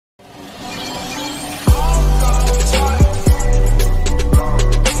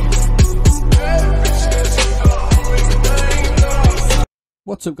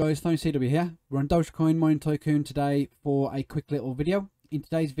What's up guys, CW here. We're on Dogecoin mining Tycoon today for a quick little video. In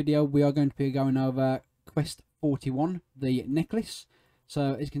today's video we are going to be going over quest 41, the necklace.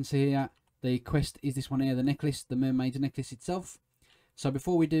 So as you can see here, the quest is this one here, the necklace, the mermaid's necklace itself. So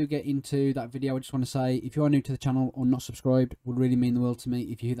before we do get into that video, I just want to say if you are new to the channel or not subscribed, it would really mean the world to me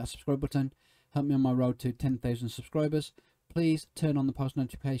if you hit that subscribe button. Help me on my road to 10,000 subscribers. Please turn on the post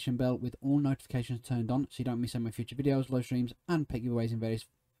notification bell with all notifications turned on so you don't miss any of my future videos, live streams and pet giveaways in various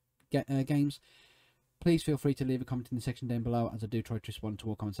games. Please feel free to leave a comment in the section down below as I do try to respond to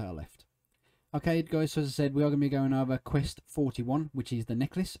all comments that are left. Okay guys, so as I said, we are going to be going over quest 41, which is the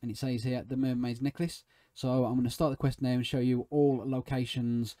necklace, and it says here the mermaid's necklace. So I'm going to start the quest now and show you all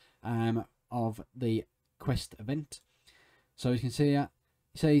locations of the quest event. So as you can see here,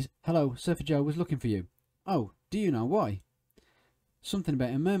 it says, "Hello, Surfer Joe was looking for you." Oh, do you know why? Something about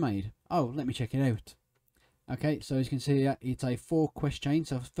a mermaid. Oh, let me check it out. Okay, so as you can see here, it's a 4 quest chain.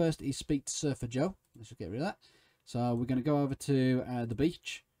 So first is speak to Surfer Joe. Let's just get rid of that. So we're going to go over to the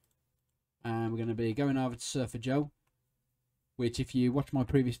beach, and we're going to be going over to Surfer Joe, which if you watch my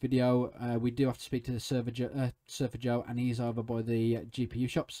previous video, we do have to speak to Surfer Joe, and he is over by the GPU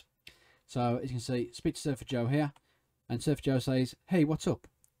shops. So as you can see, speak to Surfer Joe here, and Surfer Joe says, "Hey, what's up?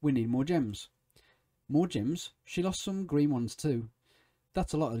 We need more gems." More gems? She lost some green ones too.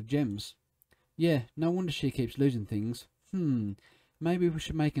 That's a lot of gems. Yeah, no wonder she keeps losing things. Maybe we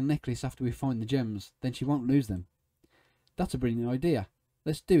should make a necklace after we find the gems, then she won't lose them. That's a brilliant idea.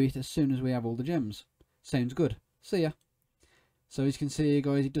 Let's do it as soon as we have all the gems. Sounds good. See ya. So as you can see here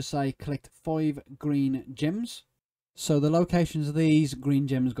guys, it does say collect 5 green gems. So the locations of these green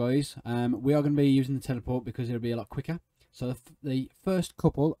gems guys, we are going to be using the teleport because it'll be a lot quicker. So the first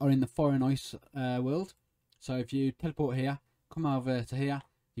couple are in the fire and ice world. So if you teleport here, come over to here,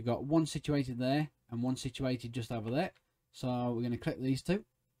 you've got one situated there and one situated just over there. So we're going to click these two,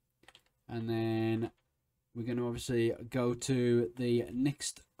 and then we're going to obviously go to the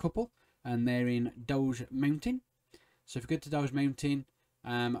next couple, and they're in Doge Mountain. So if you go to Doge Mountain,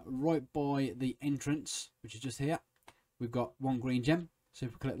 right by the entrance, which is just here, we've got 1 green gem. So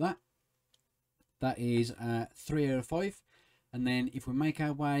if we click that, that is 3 out of 5. And then if we make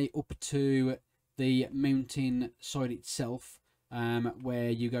our way up to the mountain side itself, where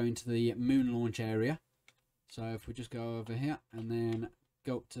you go into the moon launch area. So if we just go over here and then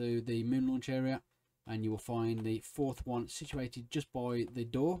go up to the moon launch area, and you will find the 4th one situated just by the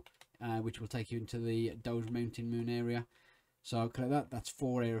door, which will take you into the Doge Mountain moon area. So click that, that's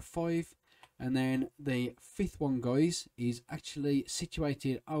 4 out of 5. And then the 5th one guys is actually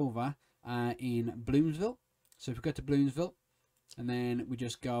situated over in Bloomsville. So if we go to Bloomsville, and then we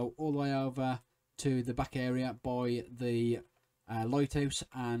just go all the way over to the back area by the lighthouse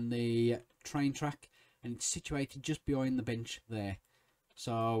and the train track, and it's situated just behind the bench there.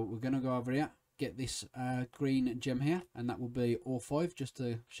 So we're going to go over here, get this green gem here, and that will be all 5, just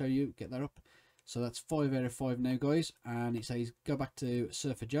to show you, get that up. So that's 5 out of 5 now guys, and it says go back to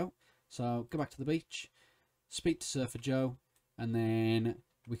Surfer Joe. So go back to the beach, speak to Surfer Joe, and then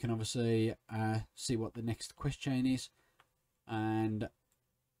we can obviously see what the next quest chain is and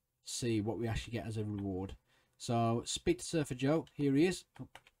see what we actually get as a reward. So speak to Surfer Joe, here he is.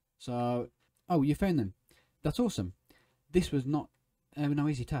 So, oh, you found them. That's awesome. This was not no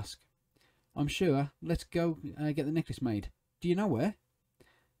easy task. I'm sure. Let's go get the necklace made. Do you know where?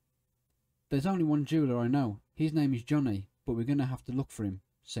 There's only one jeweler I know. His name is Johnny, but we're going to have to look for him.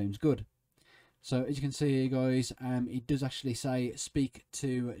 Sounds good. So as you can see here guys, it does actually say speak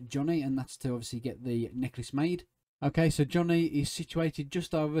to Johnny, and that's to obviously get the necklace made. Okay, so Johnny is situated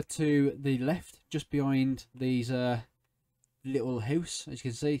just over to the left, just behind these little house. As you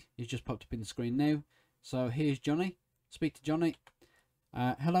can see, he's just popped up in the screen now. So here's Johnny. Speak to Johnny.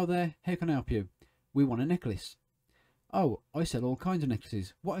 Hello there, how can I help you? We want a necklace. Oh, I sell all kinds of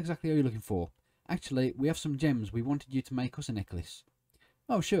necklaces. What exactly are you looking for? Actually, we have some gems. We wanted you to make us a necklace.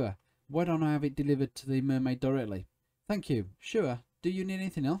 Oh, sure. Why don't I have it delivered to the mermaid directly? Thank you. Sure. Do you need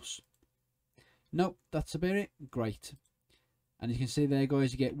anything else? Nope, that's about it. Great. And you can see there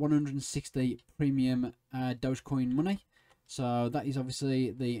guys, you get 160 premium Dogecoin money. So that is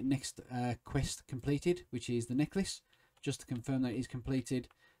obviously the next quest completed, which is the necklace. Just to confirm that it is completed,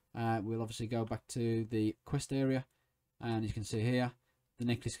 we'll obviously go back to the quest area, and you can see here the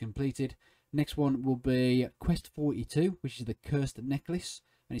necklace completed. Next one will be quest 42, which is the cursed necklace,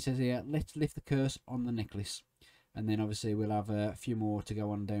 and it says here let's lift the curse on the necklace, and then obviously we'll have a few more to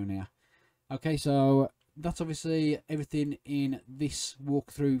go on down here. Okay, so that's obviously everything in this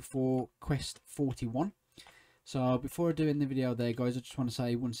walkthrough for quest 41. So before I do end the video there, guys, I just want to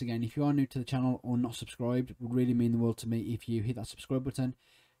say once again, if you are new to the channel or not subscribed, it would really mean the world to me if you hit that subscribe button.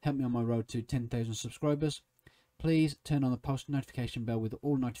 Help me on my road to 10,000 subscribers. Please turn on the post notification bell with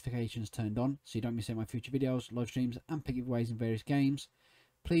all notifications turned on so you don't miss out my future videos, live streams and pick giveaways in various games.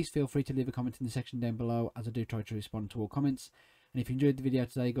 Please feel free to leave a comment in the section down below, as I do try to respond to all comments. And if you enjoyed the video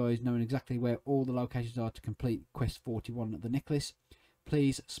today, guys, knowing exactly where all the locations are to complete Quest 41 the necklace,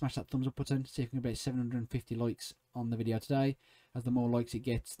 please smash that thumbs up button, see if we can get 750 likes on the video today. As the more likes it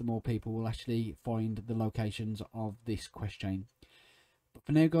gets, the more people will actually find the locations of this quest chain. But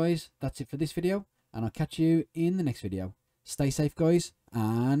for now, guys, that's it for this video, and I'll catch you in the next video. Stay safe, guys,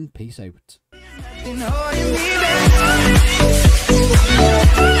 and peace out.